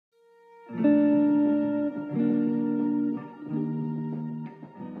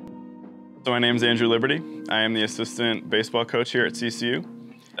So my name is Andrew Liberty. I am the assistant baseball coach here at CCU.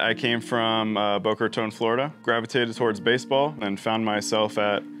 I came from Boca Raton, Florida, gravitated towards baseball, and found myself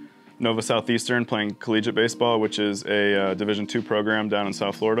at Nova Southeastern playing collegiate baseball, which is a Division II program down in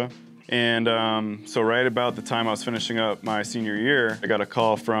South Florida. And so right about the time I was finishing up my senior year, I got a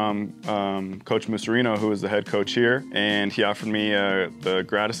call from Coach Musarino, who was the head coach here, and he offered me the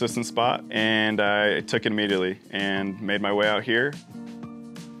grad assistant spot, and I took it immediately and made my way out here.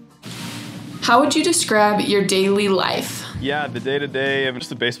 How would you describe your daily life? Yeah, the day-to-day of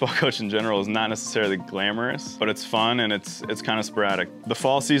just a baseball coach in general is not necessarily glamorous, but it's fun and it's kind of sporadic. The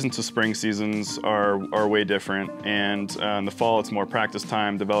fall season to spring seasons are way different, and in the fall it's more practice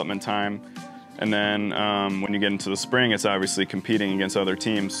time, development time, and then when you get into the spring it's obviously competing against other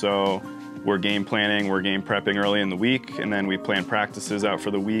teams. So we're game planning, we're game prepping early in the week, and then we plan practices out for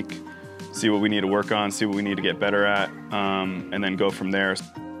the week, see what we need to work on, see what we need to get better at, and then go from there.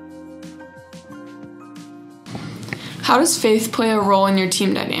 How does faith play a role in your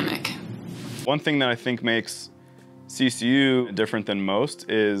team dynamic? One thing that I think makes CCU different than most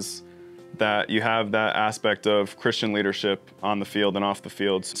is that you have that aspect of Christian leadership on the field and off the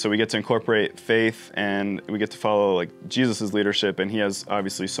field. So we get to incorporate faith and we get to follow like Jesus' leadership, and he has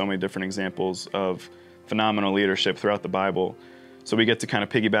obviously so many different examples of phenomenal leadership throughout the Bible. So we get to kind of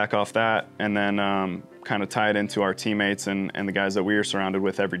piggyback off that and then kind of tie it into our teammates and the guys that we are surrounded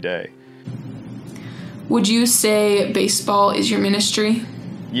with every day. Would you say baseball is your ministry?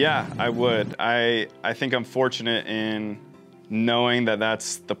 Yeah, I would. I think I'm fortunate in knowing that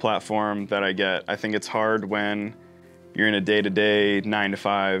that's the platform that I get. I think it's hard when you're in a day-to-day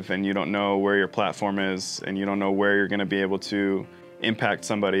 9-to-5 and you don't know where your platform is and you don't know where you're going to be able to impact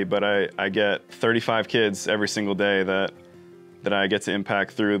somebody. But I get 35 kids every single day that I get to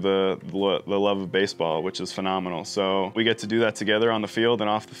impact through the love of baseball, which is phenomenal. So we get to do that together on the field and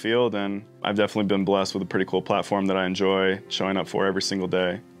off the field, and I've definitely been blessed with a pretty cool platform that I enjoy showing up for every single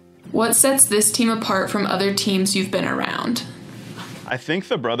day. What sets this team apart from other teams you've been around? I think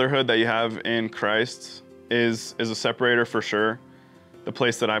the brotherhood that you have in Christ is a separator for sure. The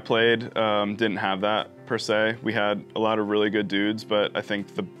place that I played didn't have that per se. We had a lot of really good dudes, but I think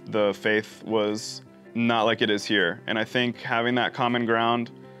the faith was not like it is here. And I think having that common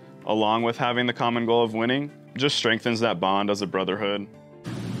ground, along with having the common goal of winning, just strengthens that bond as a brotherhood.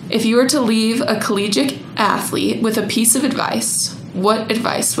 If you were to leave a collegiate athlete with a piece of advice, what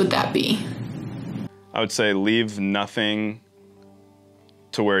advice would that be? I would say leave nothing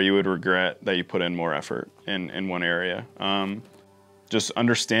to where you would regret that you put in more effort in one area. Just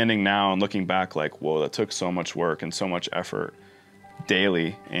understanding now and looking back like, whoa, that took so much work and so much effort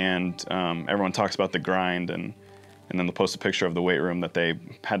daily, and everyone talks about the grind, and then they'll post a picture of the weight room that they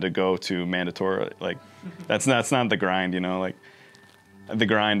had to go to mandatory. Like that's not the grind, you know. Like the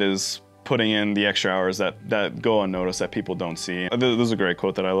grind is putting in the extra hours that go unnoticed that people don't see. This is a great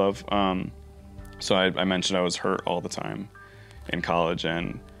quote that I love. So I mentioned I was hurt all the time in college,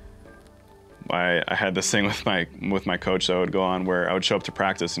 and I had this thing with my coach that I would go on where I would show up to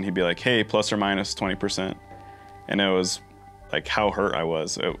practice and he'd be like, "Hey, plus or minus 20%," and it was like how hurt I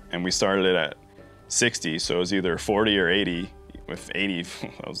was. And we started it at 60, so it was either 40 or 80. With 80,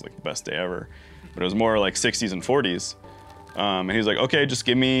 that was like the best day ever. But it was more like 60s and 40s. And he was like, okay, just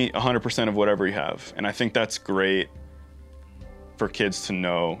give me 100% of whatever you have. And I think that's great for kids to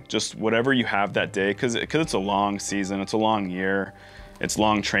know, just whatever you have that day, because it's a long season, it's a long year, it's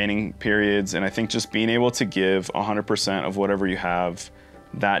long training periods, and I think just being able to give 100% of whatever you have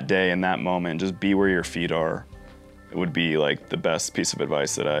that day in that moment, just be where your feet are, it would be like the best piece of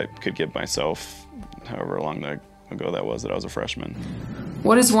advice that I could give myself, however long ago that was that I was a freshman.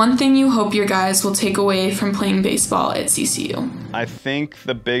 What is one thing you hope your guys will take away from playing baseball at CCU? I think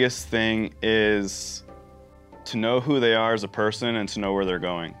the biggest thing is to know who they are as a person and to know where they're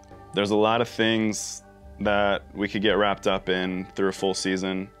going. There's a lot of things that we could get wrapped up in through a full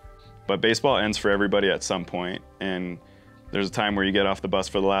season, but baseball ends for everybody at some point, and there's a time where you get off the bus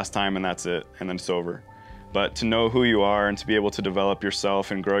for the last time and that's it, and then it's over. But to know who you are and to be able to develop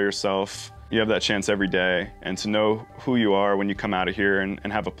yourself and grow yourself, you have that chance every day. And to know who you are when you come out of here and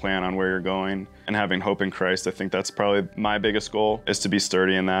have a plan on where you're going and having hope in Christ, I think that's probably my biggest goal, is to be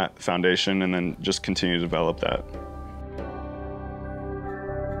sturdy in that foundation and then just continue to develop that.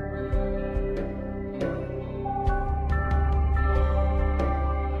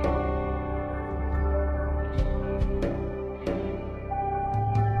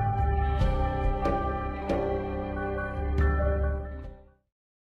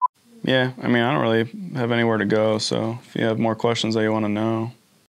 Yeah, I mean, I don't really have anywhere to go, so if you have more questions that you want to know,